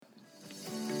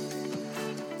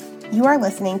You are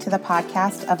listening to the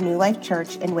podcast of New Life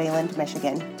Church in Wayland,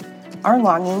 Michigan. Our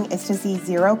longing is to see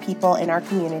 0 people in our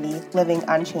community living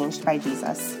unchanged by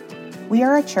Jesus. We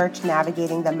are a church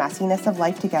navigating the messiness of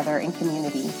life together in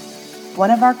community.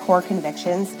 One of our core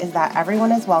convictions is that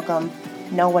everyone is welcome,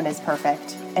 no one is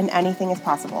perfect, and anything is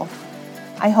possible.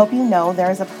 I hope you know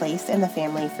there is a place in the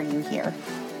family for you here.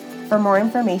 For more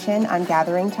information on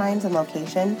gathering times and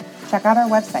location, check out our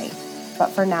website. But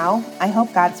for now, I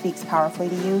hope God speaks powerfully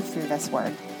to you through this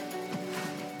word.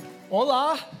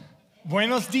 Hola,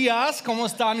 buenos dias, ¿cómo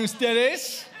están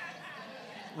ustedes?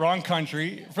 Wrong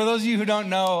country. For those of you who don't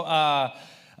know,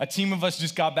 a team of us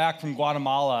just got back from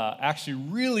Guatemala, actually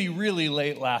really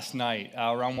late last night,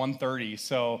 around 1:30.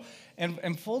 So,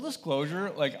 and full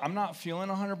disclosure, I'm not feeling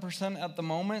 100% at the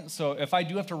moment. So if I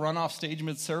do have to run off stage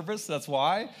mid-service, that's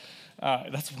why.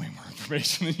 That's way more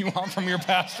information than you want from your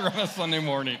pastor on a Sunday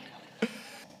morning.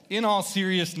 In all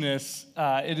seriousness,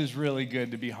 it is really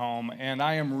good to be home, and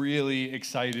I am really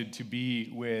excited to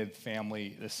be with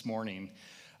family this morning.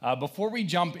 Before we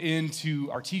jump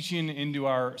into our teaching, into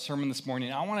our sermon this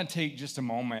morning, I want to take just a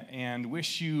moment and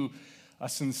wish you a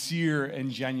sincere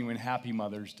and genuine Happy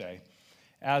Mother's Day.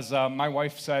 As my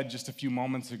wife said just a few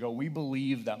moments ago, we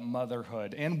believe that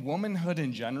motherhood and womanhood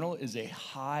in general is a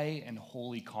high and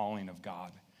holy calling of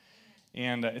God.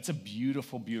 And it's a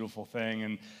beautiful, beautiful thing.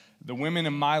 And the women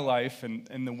in my life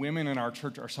and the women in our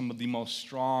church are some of the most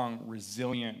strong,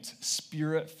 resilient,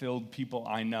 spirit-filled people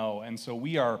I know. And so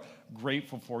we are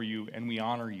grateful for you and we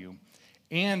honor you.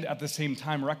 And at the same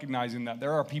time, recognizing that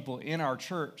there are people in our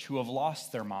church who have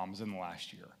lost their moms in the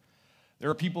last year. There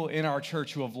are people in our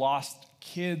church who have lost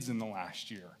kids in the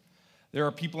last year. There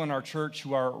are people in our church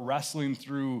who are wrestling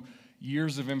through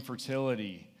years of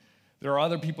infertility. There are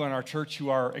other people in our church who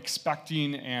are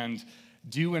expecting and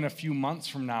due in a few months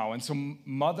from now. And so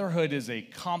motherhood is a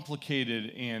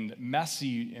complicated and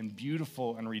messy and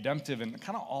beautiful and redemptive and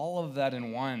kind of all of that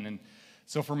in one. And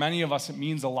so for many of us, it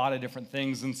means a lot of different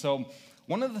things. And so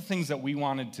one of the things that we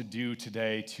wanted to do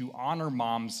today to honor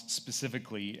moms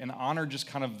specifically and honor just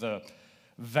kind of the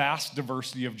vast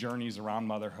diversity of journeys around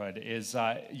motherhood is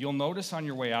you'll notice on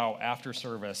your way out after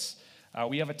service,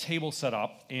 we have a table set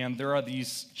up, and there are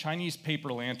these Chinese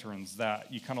paper lanterns that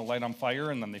you kind of light on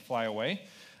fire, and then they fly away.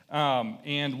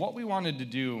 And what we wanted to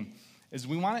do is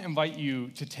we want to invite you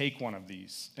to take one of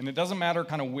these. And it doesn't matter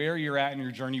kind of where you're at in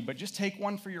your journey, but just take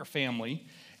one for your family,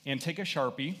 and take a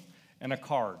Sharpie and a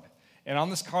card. And on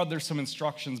this card, there's some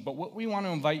instructions, but what we want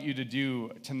to invite you to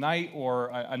do tonight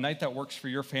or a night that works for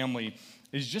your family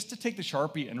is just to take the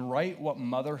Sharpie and write what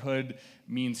motherhood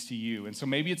means to you. And so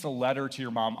maybe it's a letter to your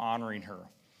mom honoring her.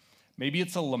 Maybe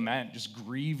it's a lament, just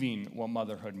grieving what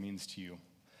motherhood means to you.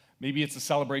 Maybe it's a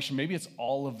celebration. Maybe it's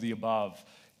all of the above.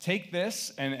 Take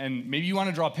this, and maybe you want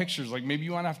to draw pictures. Maybe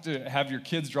you want to have your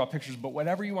kids draw pictures, but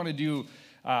whatever you want to do,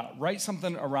 write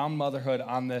something around motherhood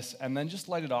on this, and then just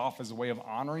light it off as a way of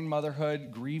honoring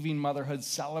motherhood, grieving motherhood,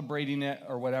 celebrating it,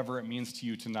 or whatever it means to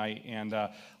you tonight. And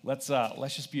let's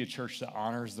just be a church that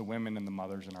honors the women and the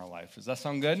mothers in our life. Does that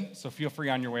sound good? So feel free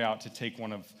on your way out to take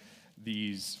one of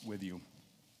these with you.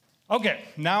 Okay,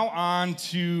 now on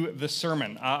to the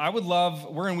sermon.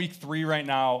 We're in week 3 right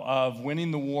now of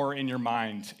Winning the War in Your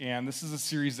Mind. And this is a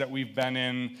series that we've been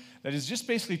in that is just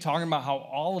basically talking about how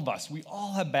we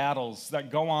all have battles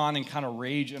that go on and kind of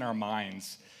rage in our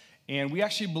minds. And we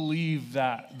actually believe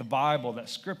that the Bible, that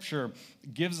Scripture,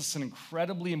 gives us an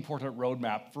incredibly important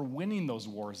roadmap for winning those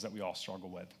wars that we all struggle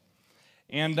with.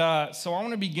 And so I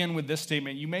want to begin with this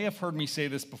statement. You may have heard me say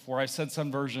this before. I've said some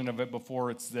version of it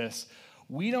before. It's this: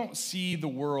 we don't see the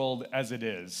world as it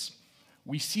is.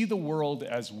 We see the world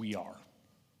as we are.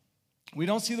 We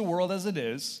don't see the world as it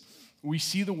is. We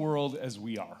see the world as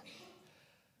we are.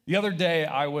 The other day,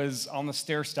 I was on the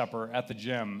stair stepper at the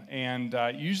gym, and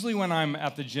usually when I'm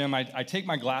at the gym, I take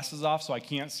my glasses off so I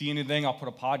can't see anything. I'll put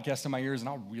a podcast in my ears, and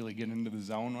I'll really get into the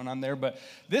zone when I'm there. But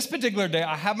this particular day,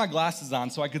 I had my glasses on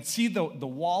so I could see the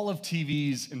wall of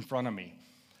TVs in front of me,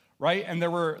 right? And there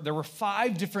were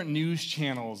 5 different news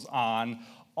channels on,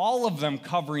 all of them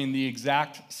covering the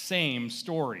exact same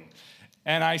story.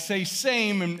 And I say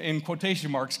same in quotation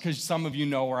marks because some of you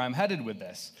know where I'm headed with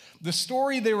this. The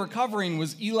story they were covering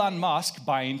was Elon Musk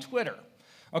buying Twitter.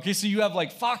 Okay, so you have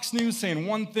Fox News saying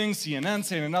one thing, CNN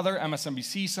saying another,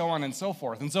 MSNBC, so on and so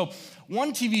forth. And so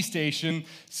one TV station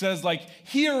says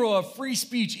hero of free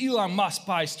speech, Elon Musk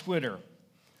buys Twitter.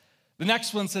 The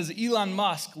next one says Elon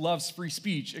Musk loves free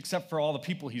speech except for all the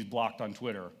people he's blocked on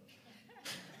Twitter.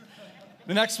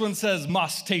 The next one says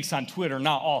Musk takes on Twitter,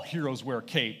 not all heroes wear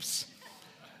capes.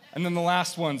 And then the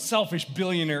last one, selfish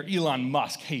billionaire Elon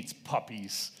Musk hates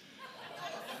puppies.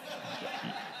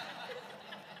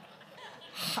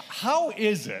 How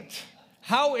is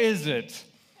it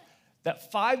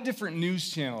that 5 different news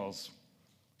channels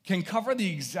can cover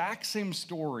the exact same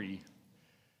story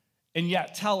and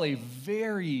yet tell a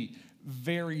very,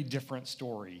 very different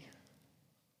story?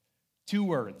 2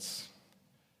 words: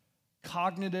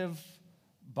 cognitive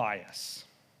bias.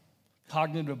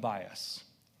 Cognitive bias.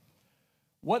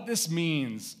 What this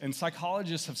means, and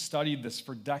psychologists have studied this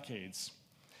for decades,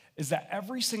 is that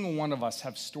every single one of us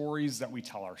have stories that we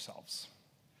tell ourselves.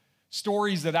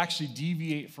 Stories that actually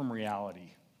deviate from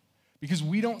reality. Because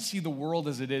we don't see the world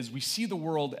as it is, we see the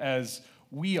world as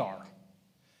we are.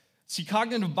 See,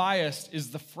 cognitive bias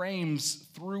is the frames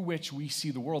through which we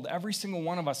see the world. Every single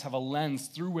one of us have a lens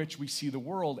through which we see the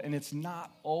world, and it's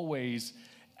not always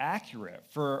accurate.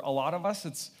 For a lot of us,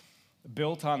 it's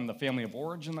built on the family of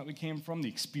origin that we came from, the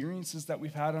experiences that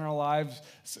we've had in our lives.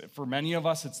 For many of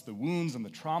us, it's the wounds and the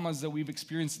traumas that we've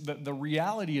experienced. The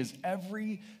reality is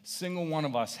every single one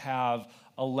of us have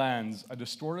a lens, a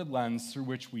distorted lens through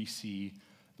which we see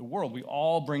the world. We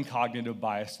all bring cognitive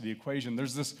bias to the equation.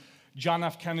 There's this John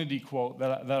F. Kennedy quote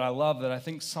that I love that I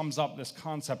think sums up this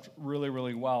concept really,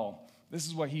 really well. This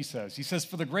is what he says. He says,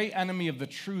 "For the great enemy of the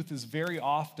truth is very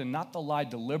often not the lie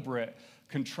deliberate,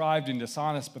 contrived, and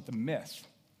dishonest, but the myth,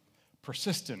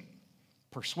 persistent,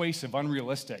 persuasive,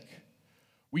 unrealistic.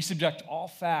 We subject all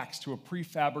facts to a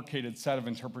prefabricated set of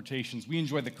interpretations. We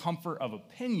enjoy the comfort of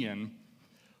opinion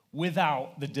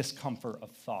without the discomfort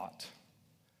of thought."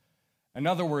 In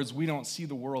other words, we don't see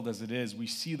the world as it is. We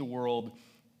see the world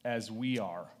as we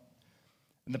are.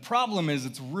 And the problem is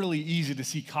it's really easy to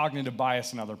see cognitive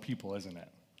bias in other people, isn't it?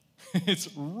 It's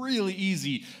really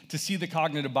easy to see the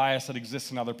cognitive bias that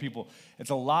exists in other people. It's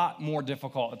a lot more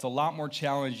difficult. It's a lot more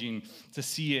challenging to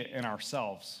see it in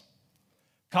ourselves.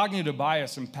 Cognitive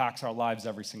bias impacts our lives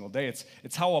every single day.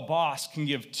 It's how a boss can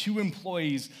give 2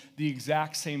 employees the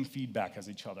exact same feedback as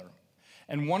each other.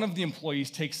 And one of the employees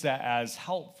takes that as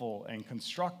helpful and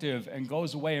constructive and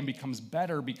goes away and becomes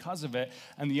better because of it.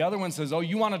 And the other one says, "Oh,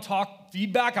 you want to talk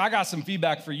feedback? I got some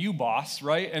feedback for you, boss,"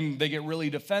 right? And they get really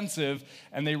defensive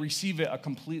and they receive it a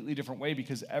completely different way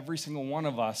because every single one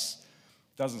of us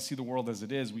doesn't see the world as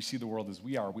it is. We see the world as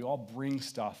we are. We all bring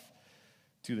stuff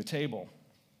to the table.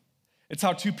 It's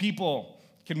how 2 people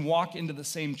can walk into the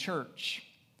same church.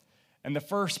 And the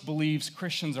first believes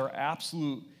Christians are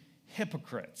absolute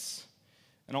hypocrites.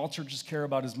 And all churches care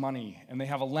about is money, and they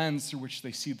have a lens through which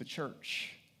they see the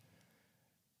church.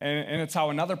 And it's how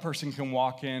another person can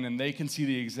walk in and they can see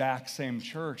the exact same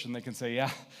church, and they can say,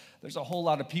 "Yeah, there's a whole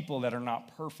lot of people that are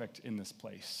not perfect in this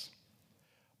place.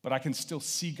 But I can still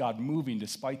see God moving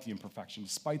despite the imperfection,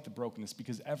 despite the brokenness,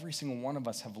 because every single one of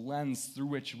us have a lens through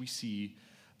which we see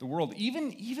the world."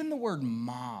 Even the word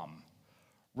mom,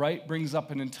 right, brings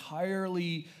up an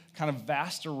entirely kind of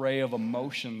vast array of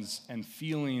emotions and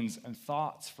feelings and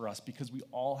thoughts for us because we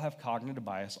all have cognitive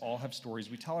bias, all have stories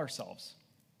we tell ourselves.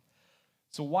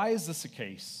 So why is this a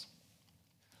case?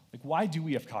 Why do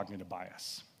we have cognitive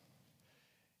bias?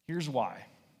 Here's why.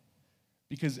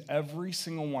 Because every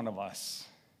single one of us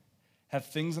have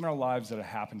things in our lives that have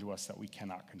happened to us that we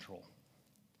cannot control.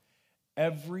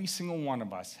 Every single one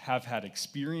of us have had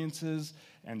experiences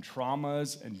and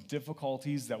traumas and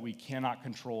difficulties that we cannot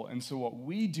control. And so what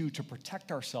we do to protect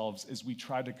ourselves is we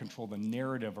try to control the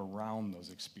narrative around those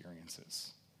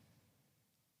experiences.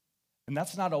 And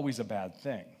that's not always a bad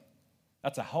thing.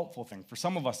 That's a helpful thing. For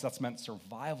some of us, that's meant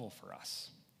survival for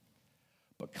us.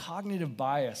 But cognitive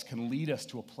bias can lead us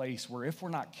to a place where if we're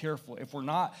not careful, if we're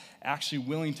not actually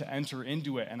willing to enter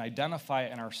into it and identify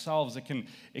it in ourselves, it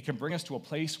can bring us to a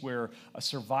place where a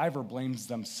survivor blames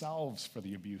themselves for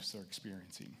the abuse they're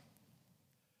experiencing.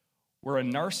 Where a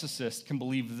narcissist can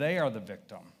believe they are the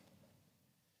victim.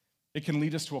 It can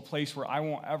lead us to a place where I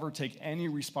won't ever take any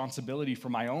responsibility for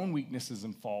my own weaknesses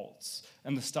and faults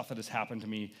and the stuff that has happened to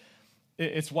me.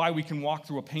 It's why we can walk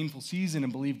through a painful season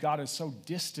and believe God is so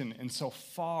distant and so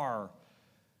far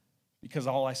because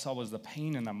all I saw was the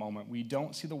pain in that moment. We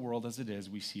don't see the world as it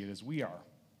is, we see it as we are.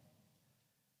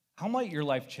 How might your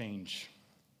life change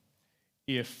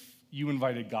if you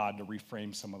invited God to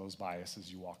reframe some of those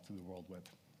biases you walk through the world with?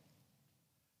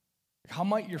 How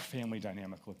might your family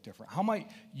dynamic look different? How might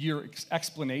your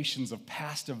explanations of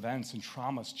past events and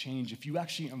traumas change if you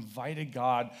actually invited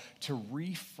God to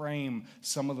reframe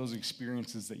some of those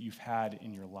experiences that you've had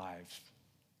in your life?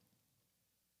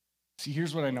 See,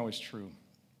 here's what I know is true.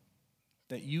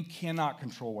 That you cannot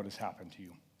control what has happened to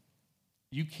you.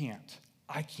 You can't.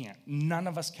 I can't. None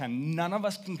of us can. None of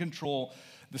us can control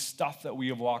the stuff that we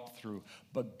have walked through.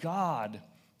 But God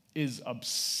is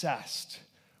obsessed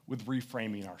with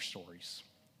reframing our stories.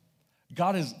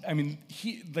 God is,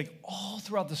 he, like all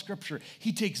throughout the scripture,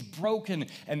 he takes broken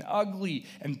and ugly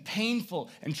and painful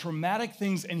and traumatic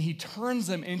things and he turns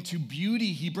them into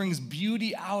beauty. He brings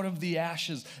beauty out of the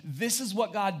ashes. This is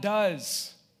what God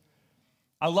does.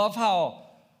 I love how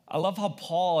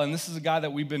Paul, and this is a guy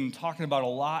that we've been talking about a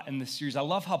lot in this series, I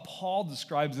love how Paul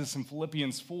describes this in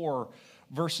Philippians 4,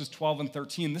 verses 12 and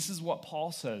 13. This is what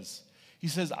Paul says. He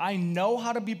says, I know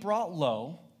how to be brought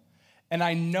low, and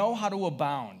I know how to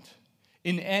abound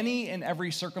in any and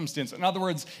every circumstance. In other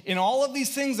words, in all of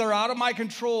these things that are out of my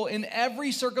control, in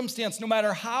every circumstance, no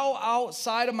matter how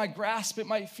outside of my grasp it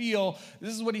might feel,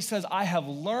 this is what he says, I have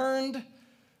learned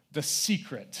the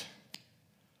secret.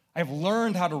 I have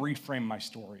learned how to reframe my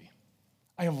story.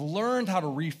 I have learned how to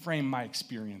reframe my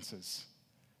experiences.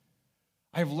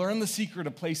 I have learned the secret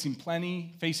of facing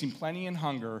plenty and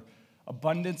hunger,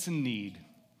 abundance and need.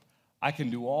 I can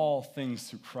do all things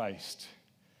through Christ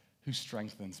who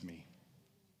strengthens me.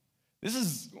 This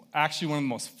is actually one of the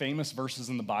most famous verses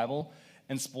in the Bible.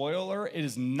 And spoiler, it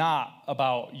is not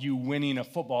about you winning a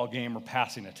football game or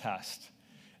passing a test.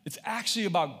 It's actually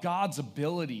about God's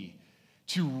ability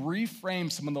to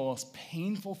reframe some of the most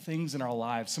painful things in our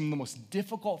lives, some of the most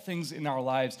difficult things in our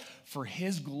lives for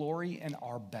his glory and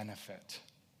our benefit.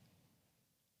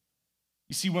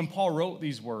 You see, when Paul wrote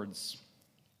these words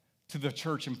to the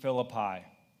church in Philippi,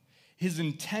 his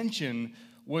intention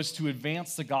was to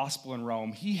advance the gospel in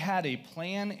Rome. He had a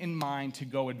plan in mind to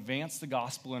go advance the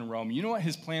gospel in Rome. You know what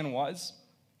his plan was?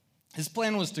 His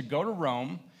plan was to go to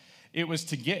Rome. It was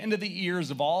to get into the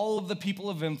ears of all of the people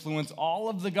of influence, all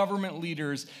of the government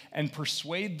leaders, and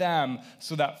persuade them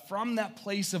so that from that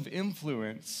place of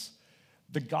influence,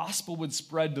 the gospel would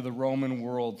spread to the Roman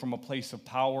world from a place of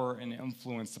power and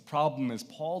influence. The problem is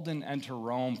Paul didn't enter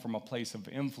Rome from a place of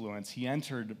influence. He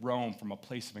entered Rome from a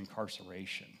place of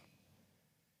incarceration.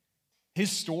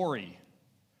 His story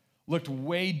looked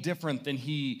way different than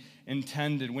he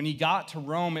intended. When he got to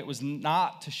Rome, it was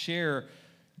not to share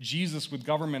Jesus with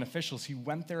government officials. He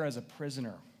went there as a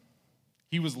prisoner.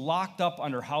 He was locked up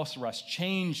under house arrest,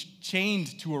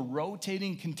 chained to a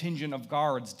rotating contingent of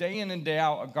guards, day in and day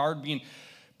out, a guard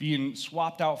being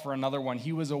swapped out for another one.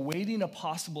 He was awaiting a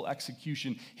possible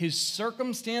execution. His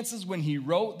circumstances when he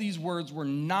wrote these words were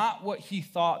not what he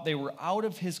thought. They were out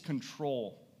of his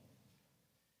control.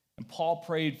 And Paul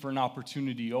prayed for an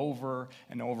opportunity over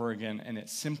and over again, and it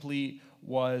simply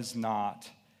was not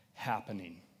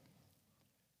happening.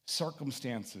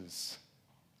 Circumstances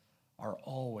are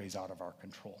always out of our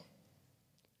control.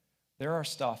 There are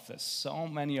stuff that so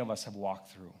many of us have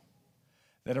walked through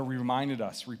that have reminded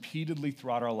us repeatedly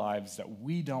throughout our lives that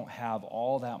we don't have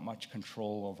all that much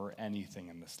control over anything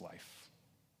in this life.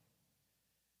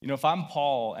 You know, if I'm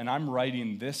Paul and I'm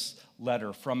writing this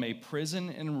letter from a prison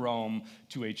in Rome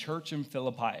to a church in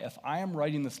Philippi, if I am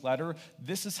writing this letter,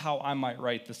 this is how I might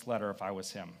write this letter if I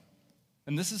was him.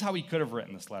 And this is how he could have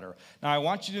written this letter. Now, I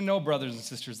want you to know, brothers and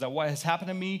sisters, that what has happened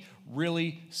to me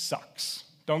really sucks.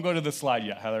 Don't go to the slide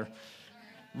yet, Heather.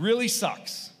 Really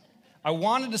sucks. I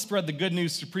wanted to spread the good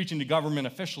news through preaching to government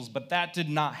officials, but that did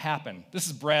not happen. This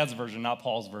is Brad's version, not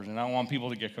Paul's version. I don't want people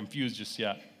to get confused just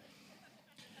yet.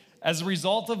 As a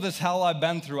result of this hell I've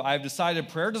been through, I've decided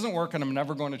prayer doesn't work and I'm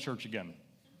never going to church again.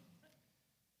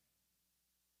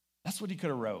 That's what he could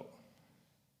have wrote.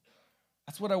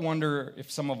 That's what I wonder if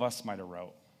some of us might have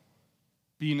wrote,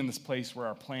 being in this place where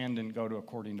our plan didn't go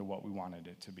according to what we wanted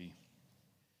it to be.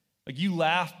 Like, you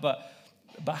laugh, but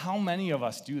how many of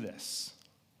us do this,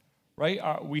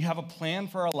 right? We have a plan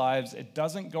for our lives. It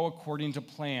doesn't go according to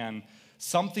plan.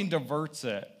 Something diverts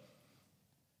it,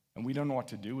 and we don't know what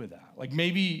to do with that. Like,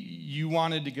 maybe you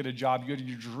wanted to get a job. You had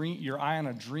your eye on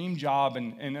a dream job,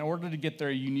 and in order to get there,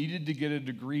 you needed to get a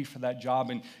degree for that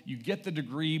job, and you get the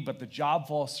degree, but the job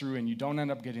falls through, and you don't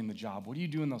end up getting the job. What do you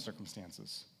do in those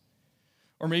circumstances?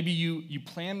 Or maybe you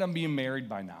planned on being married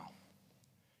by now.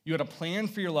 You had a plan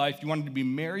for your life. You wanted to be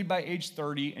married by age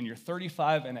 30, and you're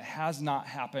 35, and it has not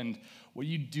happened. What do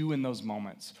you do in those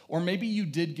moments? Or maybe you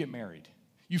did get married.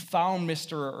 You found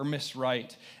Mr. or Miss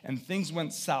Right, and things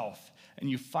went south, and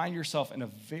you find yourself in a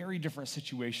very different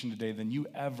situation today than you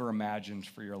ever imagined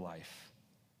for your life.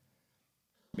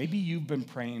 Maybe you've been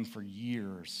praying for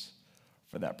years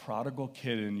for that prodigal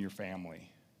kid in your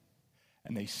family,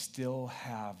 and they still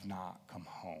have not come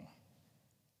home.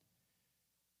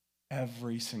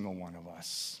 Every single one of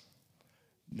us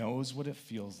knows what it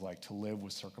feels like to live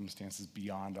with circumstances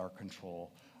beyond our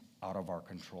control, out of our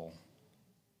control.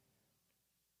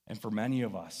 And for many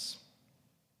of us,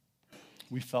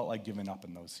 we felt like giving up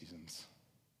in those seasons.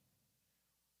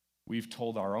 We've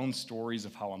told our own stories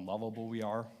of how unlovable we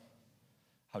are,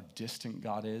 how distant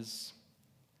God is,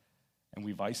 and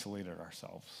we've isolated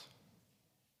ourselves.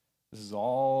 This is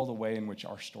all the way in which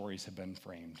our stories have been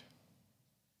framed.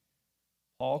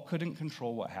 Paul couldn't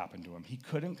control what happened to him. He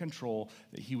couldn't control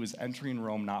that he was entering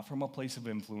Rome not from a place of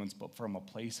influence, but from a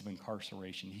place of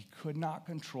incarceration. He could not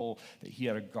control that he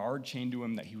had a guard chained to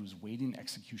him, that he was waiting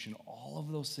execution. All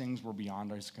of those things were beyond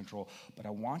his control. But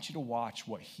I want you to watch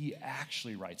what he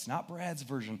actually writes, not Brad's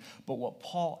version, but what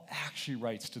Paul actually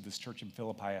writes to this church in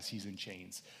Philippi as he's in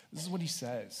chains. This is what he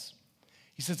says.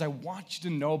 He says, I want you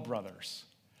to know, brothers,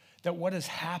 that what has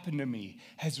happened to me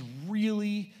has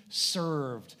really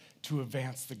served to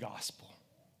advance the gospel,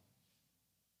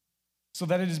 so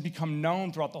that it has become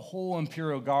known throughout the whole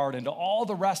imperial guard and to all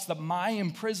the rest that my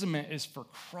imprisonment is for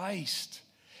Christ.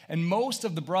 And most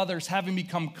of the brothers, having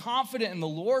become confident in the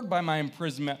Lord by my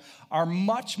imprisonment, are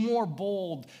much more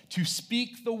bold to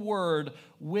speak the word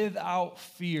without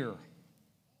fear.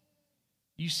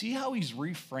 You see how he's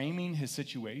reframing his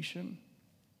situation?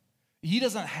 He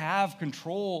doesn't have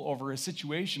control over his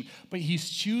situation, but he's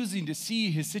choosing to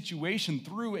see his situation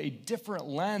through a different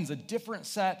lens, a different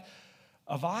set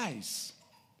of eyes.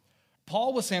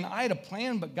 Paul was saying, I had a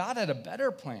plan, but God had a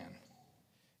better plan.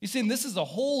 He's saying this is a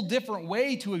whole different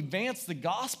way to advance the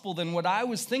gospel than what I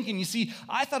was thinking. You see,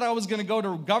 I thought I was going to go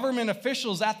to government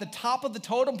officials at the top of the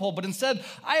totem pole, but instead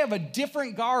I have a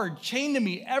different guard chained to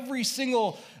me every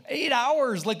single 8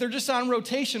 hours, like they're just on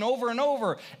rotation over and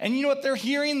over. And you know what they're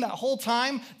hearing that whole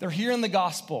time? They're hearing the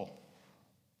gospel.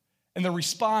 And they're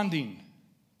responding.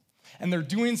 And they're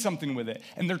doing something with it.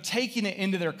 And they're taking it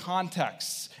into their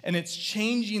contexts. And it's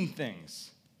changing things.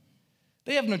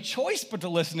 They have no choice but to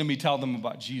listen to me tell them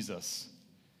about Jesus.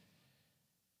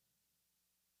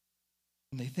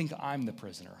 And they think I'm the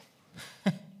prisoner.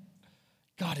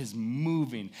 God is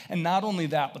moving. And not only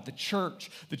that, but the church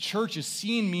is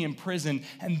seeing me in prison,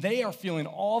 and they are feeling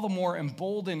all the more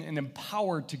emboldened and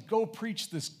empowered to go preach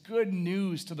this good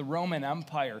news to the Roman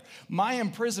Empire. My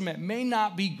imprisonment may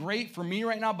not be great for me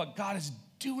right now, but God is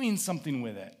doing something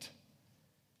with it.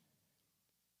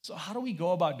 So how do we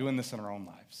go about doing this in our own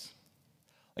lives?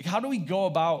 Like, how do we go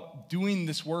about doing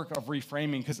this work of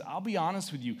reframing? Because I'll be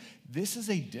honest with you, this is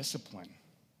a discipline.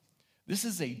 This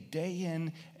is a day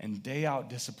in and day out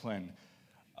discipline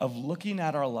of looking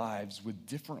at our lives with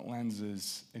different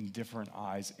lenses and different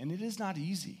eyes. And it is not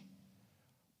easy,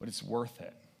 but it's worth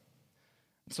it.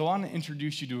 So I want to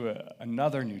introduce you to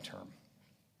another new term.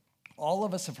 All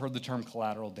of us have heard the term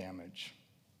collateral damage.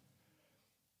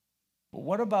 But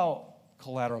what about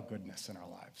collateral goodness in our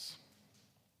lives?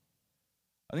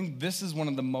 I think this is one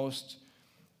of the most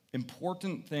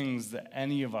important things that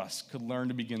any of us could learn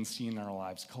to begin seeing in our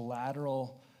lives,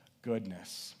 collateral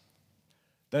goodness.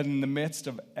 That in the midst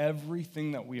of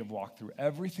everything that we have walked through,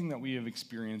 everything that we have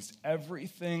experienced,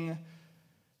 everything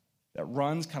that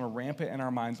runs kind of rampant in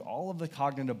our minds, all of the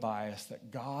cognitive bias,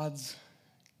 that God's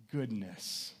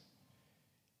goodness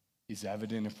is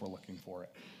evident if we're looking for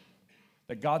it.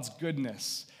 That God's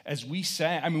goodness, as we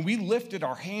sang, we lifted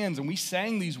our hands and we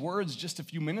sang these words just a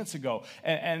few minutes ago.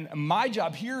 And my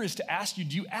job here is to ask you,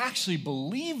 do you actually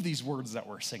believe these words that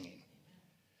we're singing?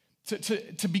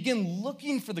 To begin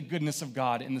looking for the goodness of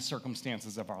God in the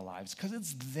circumstances of our lives, because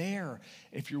it's there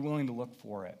if you're willing to look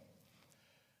for it.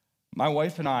 My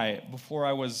wife and I, before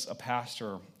I was a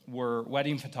pastor, were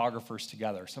wedding photographers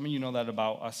together. Some of you know that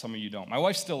about us, some of you don't. My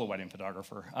wife's still a wedding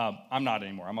photographer. I'm not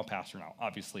anymore. I'm a pastor now,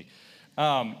 obviously.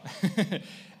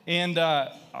 And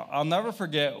I'll never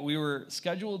forget, we were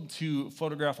scheduled to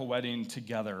photograph a wedding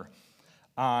together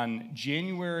on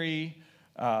January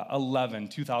 11,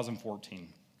 2014.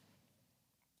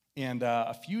 And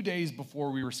a few days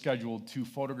before we were scheduled to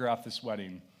photograph this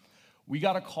wedding, we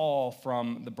got a call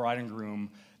from the bride and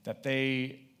groom that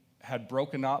they had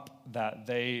broken up, that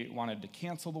they wanted to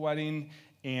cancel the wedding,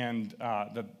 and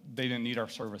that they didn't need our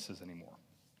services anymore.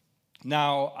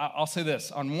 Now, I'll say this.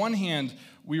 On one hand,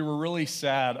 we were really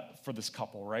sad for this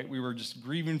couple, right? We were just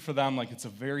grieving for them, like it's a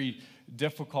very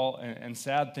difficult and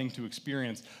sad thing to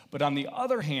experience. But on the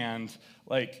other hand,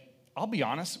 like, I'll be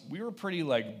honest, we were pretty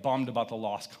bummed about the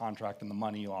lost contract and the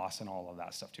money loss and all of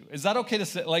that stuff too. Is that okay to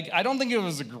say? I don't think it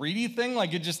was a greedy thing.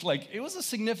 It was a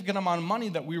significant amount of money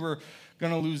that we were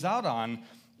going to lose out on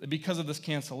because of this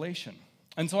cancellation.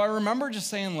 And so I remember just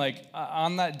saying,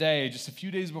 on that day, just a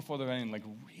few days before the wedding,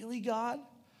 really, God?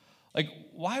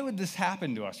 Why would this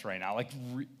happen to us right now?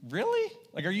 Really?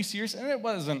 Are you serious? And it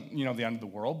wasn't, the end of the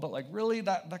world, but really,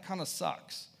 that kind of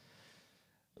sucks.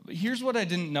 But here's what I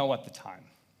didn't know at the time.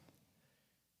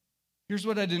 Here's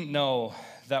what I didn't know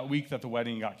that week that the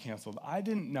wedding got canceled. I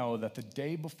didn't know that the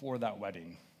day before that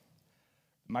wedding,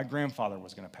 my grandfather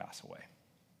was going to pass away.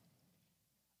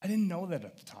 I didn't know that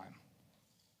at the time.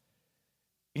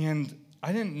 And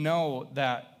I didn't know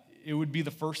that it would be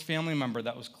the first family member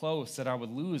that was close that I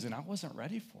would lose, and I wasn't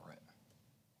ready for it.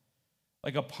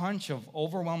 Like a punch of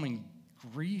overwhelming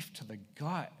grief to the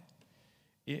gut.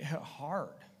 It hit hard.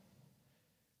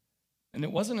 And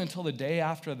it wasn't until the day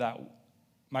after that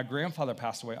my grandfather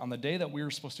passed away, on the day that we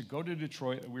were supposed to go to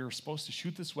Detroit, that we were supposed to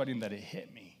shoot this wedding, that it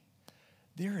hit me.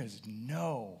 There is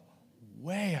no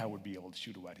way I would be able to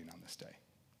shoot a wedding on this day.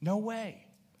 No way.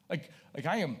 Like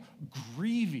I am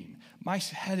grieving. My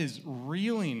head is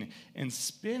reeling and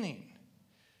spinning.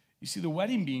 You see, the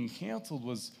wedding being canceled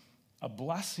was a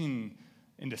blessing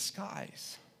in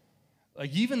disguise.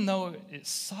 Like, even though it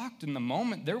sucked in the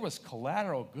moment, there was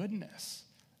collateral goodness.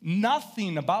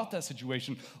 Nothing about that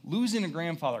situation, losing a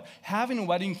grandfather, having a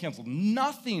wedding canceled,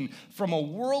 nothing from a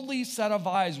worldly set of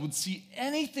eyes would see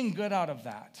anything good out of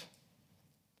that.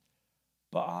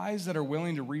 But eyes that are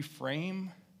willing to reframe,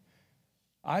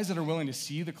 eyes that are willing to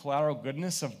see the collateral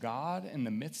goodness of God in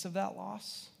the midst of that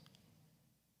loss.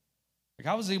 Like,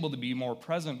 I was able to be more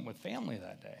present with family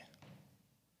that day,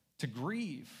 to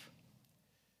grieve,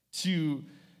 to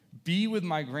be with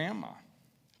my grandma,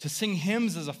 to sing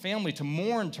hymns as a family, to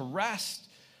mourn, to rest.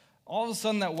 All of a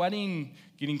sudden, that wedding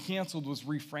getting canceled was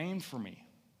reframed for me.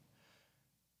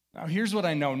 Now, here's what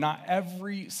I know. Not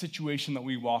every situation that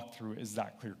we walk through is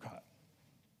that clear-cut.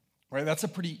 Right? That's a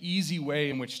pretty easy way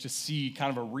in which to see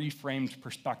kind of a reframed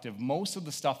perspective. Most of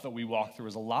the stuff that we walk through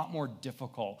is a lot more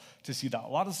difficult to see that. A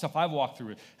lot of the stuff I've walked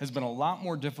through has been a lot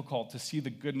more difficult to see the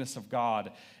goodness of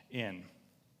God in.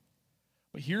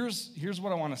 But here's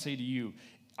what I want to say to you.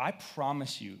 I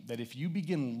promise you that if you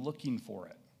begin looking for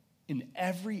it in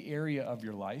every area of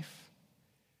your life,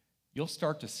 you'll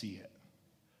start to see it.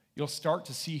 You'll start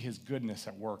to see his goodness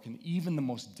at work in even the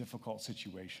most difficult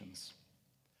situations.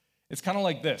 It's kind of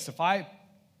like this. If I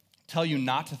tell you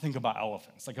not to think about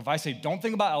elephants, like if I say, don't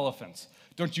think about elephants,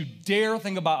 don't you dare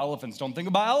think about elephants. Don't think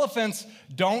about elephants.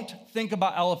 Don't think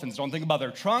about elephants. Don't think about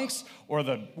their trunks or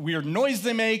the weird noise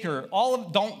they make or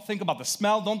don't think about the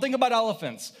smell. Don't think about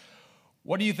elephants.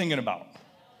 What are you thinking about?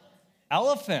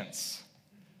 Elephants.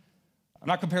 I'm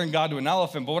not comparing God to an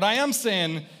elephant, but what I am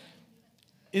saying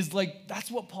is, like, that's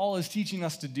what Paul is teaching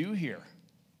us to do here.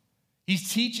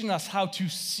 He's teaching us how to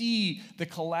see the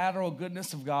collateral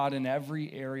goodness of God in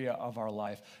every area of our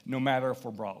life, no matter if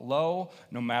we're brought low,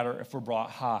 no matter if we're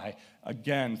brought high.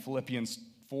 Again, Philippians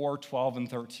 4:12 and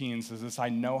 13 says this, I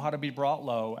know how to be brought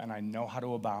low, and I know how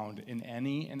to abound in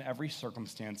any and every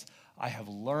circumstance. I have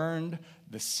learned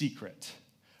the secret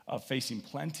of facing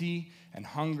plenty and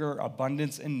hunger,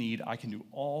 abundance and need. I can do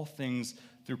all things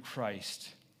through Christ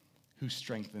who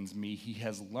strengthens me. He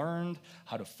has learned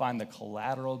how to find the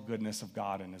collateral goodness of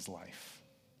God in his life.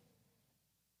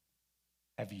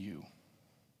 Have you?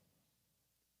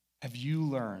 Have you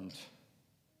learned?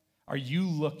 Are you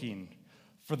looking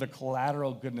for the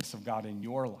collateral goodness of God in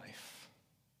your life?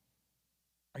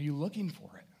 Are you looking for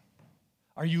it?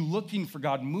 Are you looking for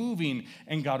God moving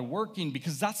and God working?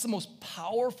 Because that's the most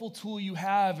powerful tool you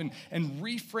have in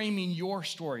reframing your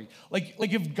story. Like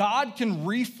if God can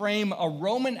reframe a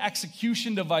Roman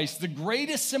execution device, the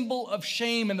greatest symbol of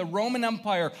shame in the Roman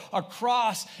Empire, a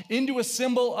cross, into a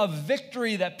symbol of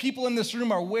victory that people in this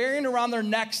room are wearing around their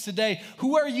necks today,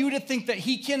 who are you to think that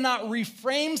he cannot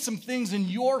reframe some things in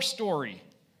your story?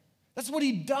 That's what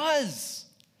he does.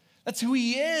 That's who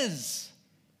he is.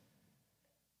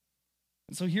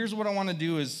 And so here's what I want to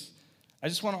do is I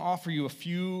just want to offer you a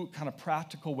few kind of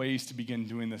practical ways to begin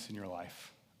doing this in your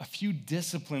life. A few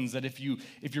disciplines that if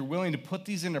you're willing to put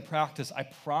these into practice, I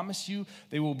promise you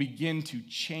they will begin to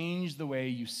change the way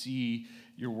you see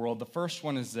your world. The first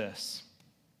one is this,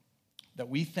 that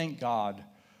we thank God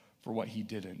for what he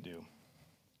didn't do.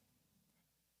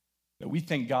 That we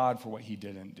thank God for what he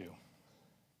didn't do.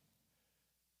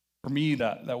 For me,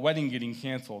 that wedding getting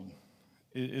canceled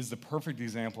is the perfect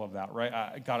example of that,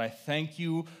 right? God, I thank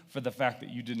you for the fact that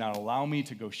you did not allow me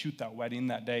to go shoot that wedding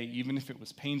that day, even if it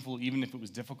was painful, even if it was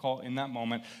difficult in that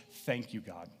moment. Thank you,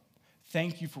 God.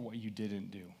 Thank you for what you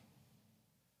didn't do.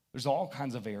 There's all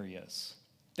kinds of areas.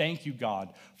 Thank you, God,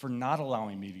 for not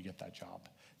allowing me to get that job.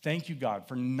 Thank you, God,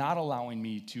 for not allowing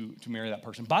me to marry that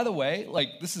person. By the way,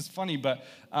 like, this is funny, but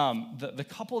the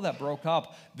couple that broke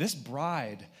up, this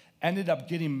bride ended up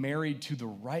getting married to the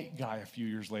right guy a few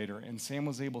years later, and Sam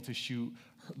was able to shoot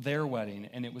their wedding,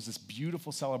 and it was this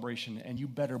beautiful celebration, and you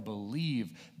better believe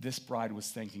this bride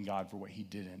was thanking God for what he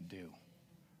didn't do,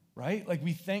 right? Like,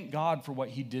 we thank God for what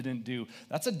he didn't do.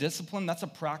 That's a discipline, that's a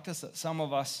practice that some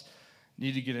of us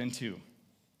need to get into.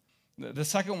 The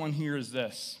second one here is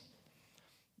this,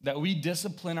 that we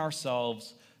discipline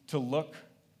ourselves to look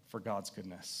for God's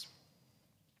goodness.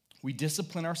 We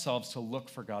discipline ourselves to look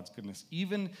for God's goodness,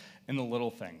 even in the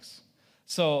little things.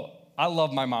 So I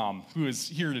love my mom, who is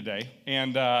here today,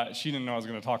 and she didn't know I was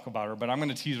going to talk about her, but I'm going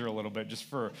to tease her a little bit just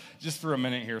for a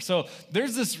minute here. So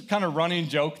there's this kind of running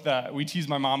joke that we tease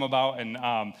my mom about, and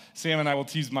Sam and I will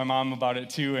tease my mom about it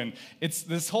too, and it's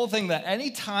this whole thing that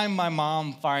anytime my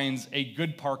mom finds a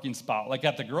good parking spot, like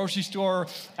at the grocery store,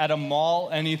 at a mall,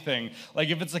 anything, like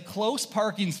if it's a close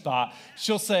parking spot,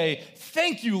 she'll say,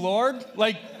 "Thank you, Lord,"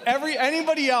 like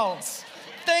anybody else.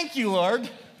 "Thank you, Lord."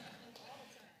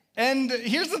 And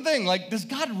here's the thing, like, does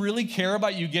God really care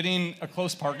about you getting a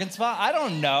close parking spot? I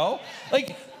don't know.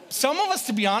 Like, some of us,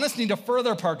 to be honest, need a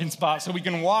further parking spot so we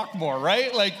can walk more,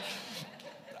 right? Like,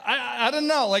 I don't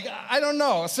know. Like, I don't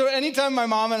know. So anytime my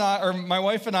mom and I, or my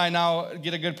wife and I now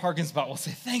get a good parking spot, we'll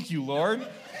say, "Thank you, Lord."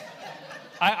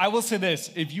 I will say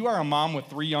this, if you are a mom with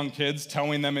 3 young kids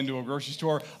towing them into a grocery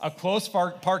store, a close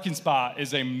parking spot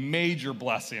is a major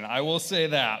blessing. I will say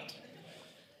that.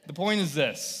 The point is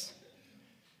this.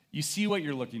 You see what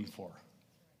you're looking for.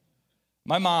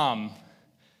 My mom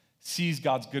sees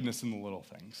God's goodness in the little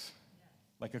things,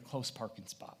 like a close parking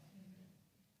spot.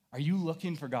 Are you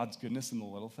looking for God's goodness in the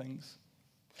little things?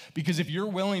 Because if you're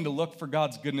willing to look for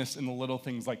God's goodness in the little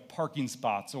things like parking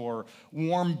spots or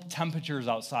warm temperatures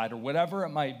outside or whatever it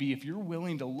might be, if you're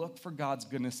willing to look for God's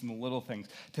goodness in the little things,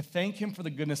 to thank Him for the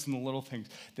goodness in the little things,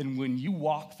 then when you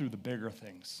walk through the bigger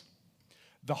things,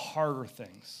 the harder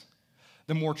things,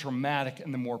 the more traumatic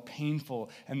and the more painful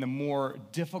and the more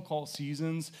difficult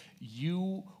seasons,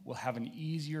 you will have an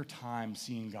easier time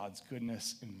seeing God's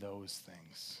goodness in those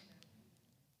things.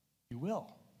 You will.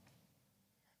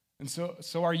 And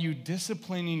so are you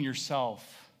disciplining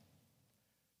yourself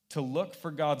to look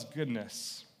for God's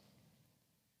goodness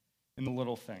in the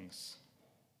little things?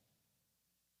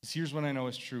 Because here's what I know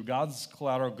is true. God's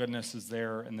collateral goodness is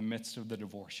there in the midst of the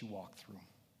divorce you walk through.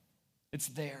 It's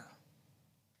there.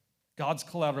 God's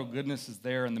collateral goodness is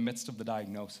there in the midst of the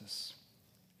diagnosis.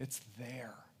 It's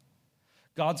there.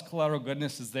 God's collateral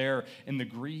goodness is there in the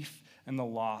grief and the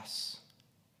loss.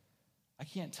 I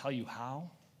can't tell you how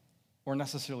or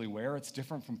necessarily where. It's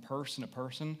different from person to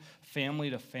person, family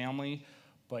to family,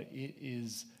 but it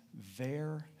is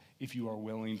there if you are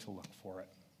willing to look for it.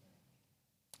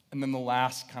 And then the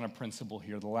last kind of principle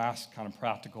here, the last kind of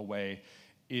practical way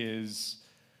is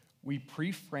we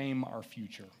pre-frame our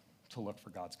future to look for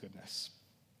God's goodness.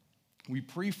 We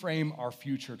pre-frame our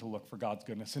future to look for God's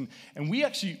goodness. And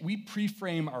we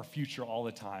pre-frame our future all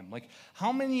the time. Like,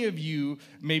 how many of you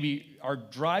maybe are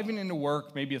driving into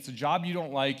work, maybe it's a job you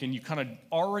don't like, and you kind of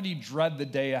already dread the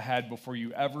day ahead before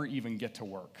you ever even get to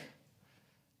work?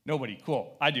 Nobody.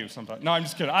 Cool. I do sometimes. No, I'm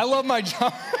just kidding. I love my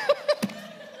job.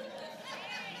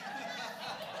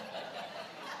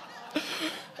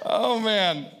 Oh,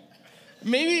 man.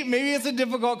 Maybe it's a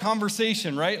difficult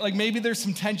conversation, right? Like maybe there's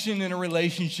some tension in a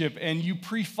relationship and you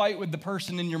pre-fight with the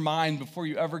person in your mind before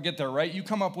you ever get there, right? You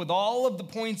come up with all of the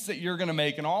points that you're going to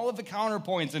make and all of the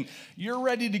counterpoints and you're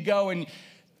ready to go. And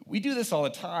we do this all the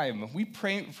time.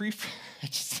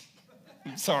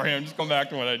 Sorry, I'm just going back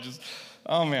to what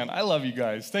oh man, I love you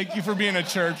guys. Thank you for being a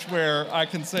church where I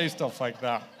can say stuff like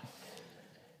that.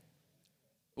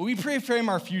 We pre-frame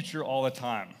our future all the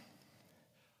time.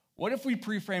 What if we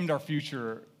pre-framed our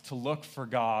future to look for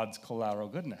God's collateral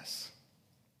goodness?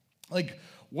 Like,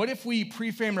 what if we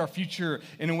pre-framed our future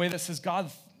in a way that says,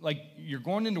 God, like you're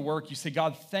going into work, you say,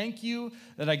 God, thank you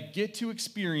that I get to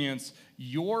experience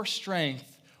your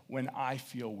strength when I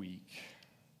feel weak,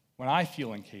 when I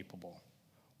feel incapable,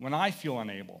 when I feel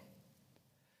unable.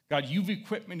 God, you've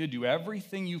equipped me to do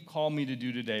everything you've called me to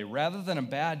do today. Rather than a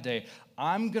bad day,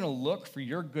 I'm going to look for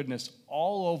your goodness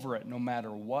all over it, no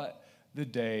matter what the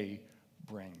day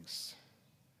brings.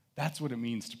 That's what it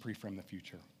means to pre-frame the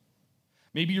future.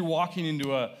 Maybe you're walking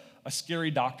into a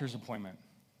scary doctor's appointment,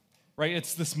 right?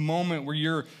 It's this moment where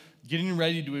you're getting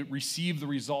ready to receive the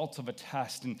results of a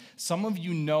test, and some of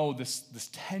you know this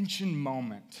tension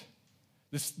moment,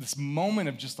 this moment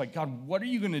of just like, God, what are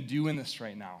you going to do in this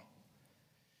right now?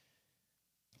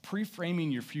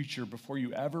 Pre-framing your future before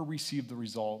you ever receive the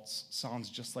results sounds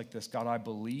just like this. God, I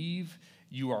believe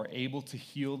you are able to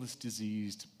heal this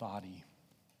diseased body.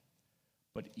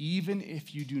 But even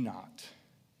if you do not,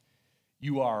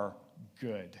 you are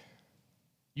good.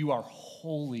 You are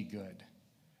wholly good,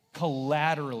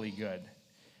 collaterally good,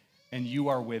 and you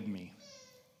are with me.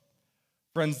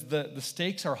 Friends, the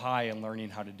stakes are high in learning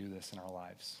how to do this in our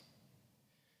lives.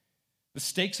 The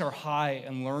stakes are high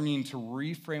in learning to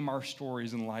reframe our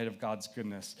stories in light of God's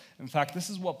goodness. In fact, this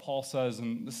is what Paul says,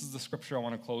 and this is the scripture I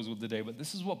want to close with today, but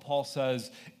this is what Paul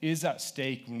says is at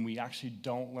stake when we actually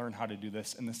don't learn how to do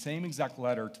this. In the same exact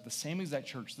letter to the same exact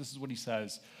church, this is what he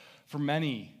says. For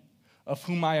many of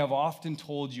whom I have often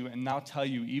told you and now tell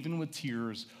you, even with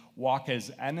tears, walk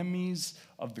as enemies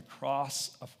of the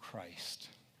cross of Christ.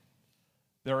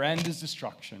 Their end is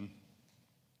destruction.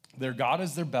 Their God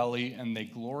is their belly, and they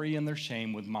glory in their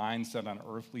shame with minds set on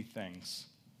earthly things.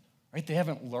 Right? They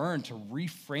haven't learned to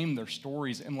reframe their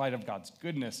stories in light of God's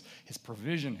goodness, his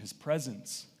provision, his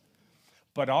presence.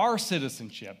 But our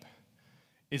citizenship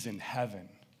is in heaven,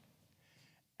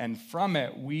 and from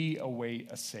it we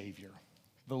await a Savior,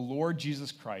 the Lord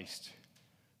Jesus Christ,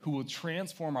 who will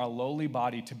transform our lowly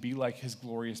body to be like his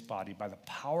glorious body by the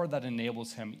power that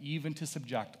enables him even to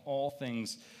subject all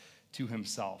things to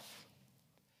himself.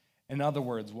 In other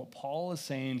words, what Paul is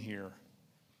saying here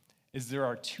is there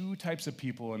are two types of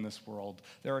people in this world.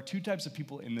 There are two types of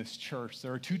people in this church.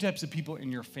 There are two types of people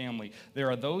in your family. There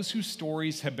are those whose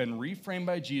stories have been reframed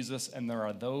by Jesus, and there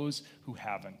are those who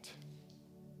haven't.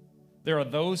 There are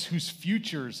those whose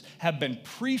futures have been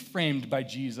pre-framed by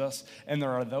Jesus, and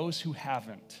there are those who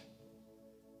haven't.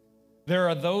 There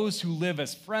are those who live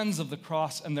as friends of the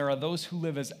cross, and there are those who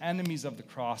live as enemies of the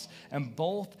cross, and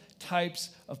both types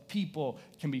of people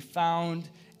can be found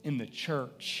in the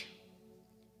church.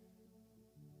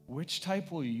 Which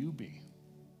type will you be?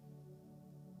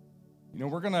 You know,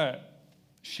 we're going to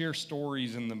share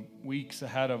stories in the weeks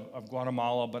ahead of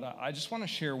Guatemala, but I just want to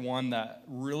share one that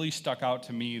really stuck out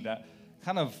to me that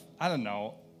kind of,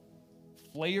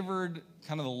 flavored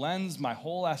kind of the lens my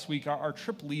whole last week. Our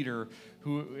trip leader,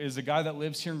 who is a guy that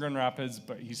lives here in Grand Rapids,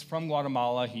 but he's from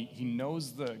Guatemala. He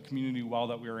knows the community well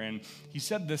that we were in. He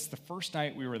said this the first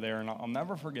night we were there, and I'll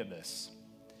never forget this.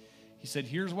 He said,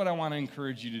 here's what I want to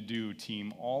encourage you to do,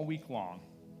 team, all week long.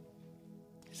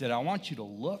 He said, I want you to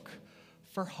look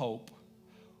for hope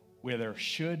where there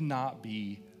should not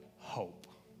be hope.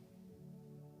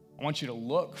 I want you to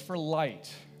look for light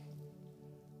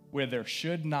where there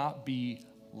should not be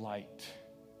light.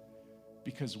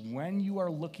 Because when you are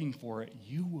looking for it,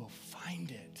 you will find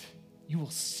it. You will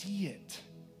see it.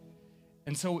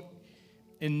 And so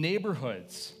in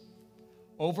neighborhoods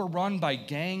overrun by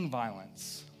gang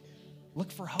violence,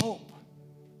 look for hope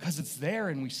because it's there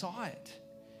and we saw it.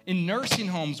 In nursing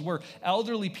homes where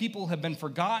elderly people have been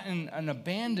forgotten and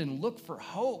abandoned, look for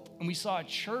hope. And we saw a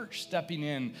church stepping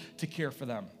in to care for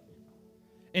them.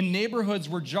 In neighborhoods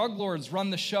where drug lords run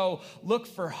the show, look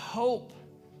for hope.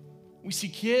 We see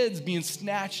kids being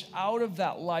snatched out of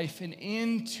that life and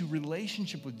into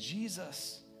relationship with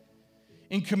Jesus.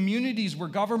 In communities where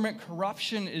government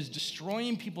corruption is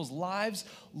destroying people's lives,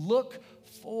 look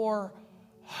for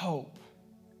hope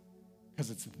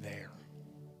because it's there.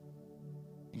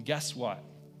 And guess what?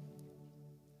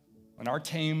 When our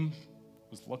team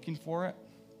was looking for it,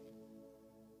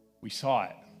 we saw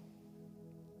it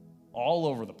all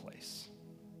over the place.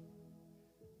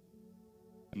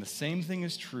 And the same thing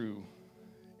is true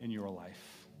in your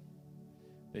life,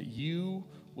 that you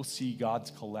will see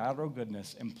God's collateral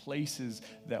goodness in places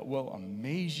that will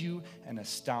amaze you and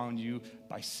astound you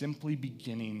by simply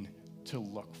beginning to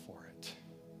look for it.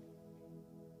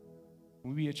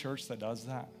 Can we be a church that does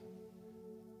that?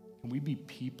 Can we be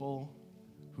people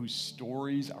whose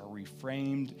stories are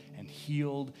reframed and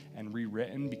healed and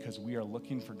rewritten because we are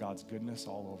looking for God's goodness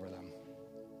all over them?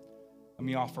 Let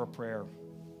me offer a prayer,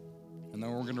 and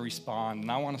then we're going to respond.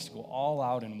 And I want us to go all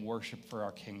out in worship for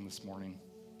our King this morning.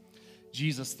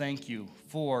 Jesus, thank you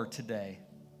for today.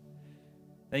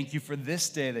 Thank you for this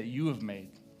day that you have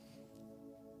made.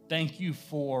 Thank you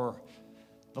for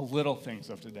the little things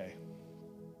of today.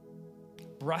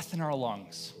 Breath in our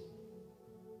lungs.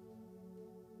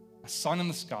 A sun in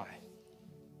the sky.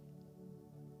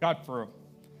 God, for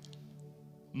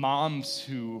moms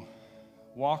who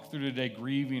walk through today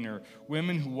grieving, or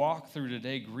women who walk through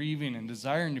today grieving and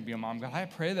desiring to be a mom, God, I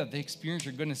pray that they experience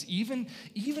your goodness, even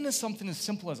as something as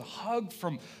simple as a hug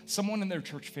from someone in their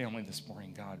church family this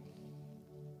morning, God.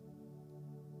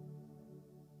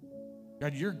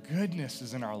 God, your goodness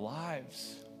is in our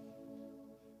lives.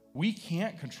 We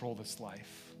can't control this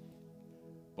life,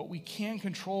 but we can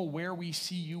control where we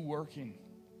see you working.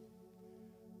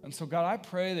 And so, God, I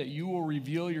pray that you will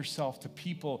reveal yourself to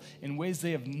people in ways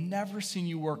they have never seen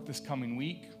you work this coming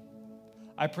week.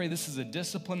 I pray this is a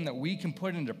discipline that we can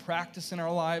put into practice in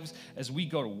our lives as we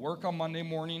go to work on Monday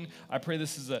morning. I pray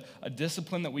this is a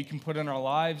discipline that we can put in our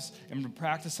lives and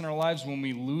practice in our lives when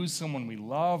we lose someone we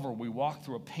love or we walk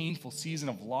through a painful season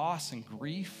of loss and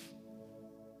grief.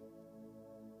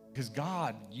 Because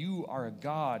God, you are a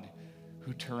God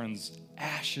who turns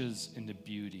ashes into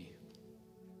beauty,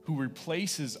 who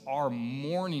replaces our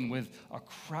mourning with a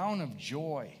crown of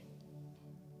joy.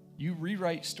 You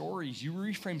rewrite stories. You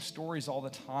reframe stories all the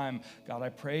time. God, I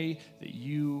pray that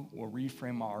you will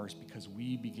reframe ours because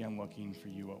we began looking for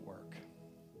you at work.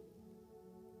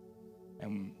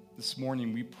 And this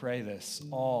morning we pray this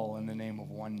all in the name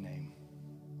of one name,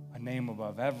 a name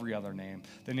above every other name,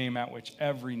 the name at which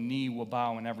every knee will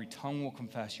bow and every tongue will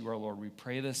confess you are Lord. We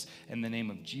pray this in the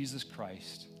name of Jesus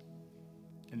Christ.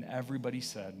 And everybody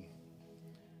said,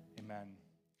 amen.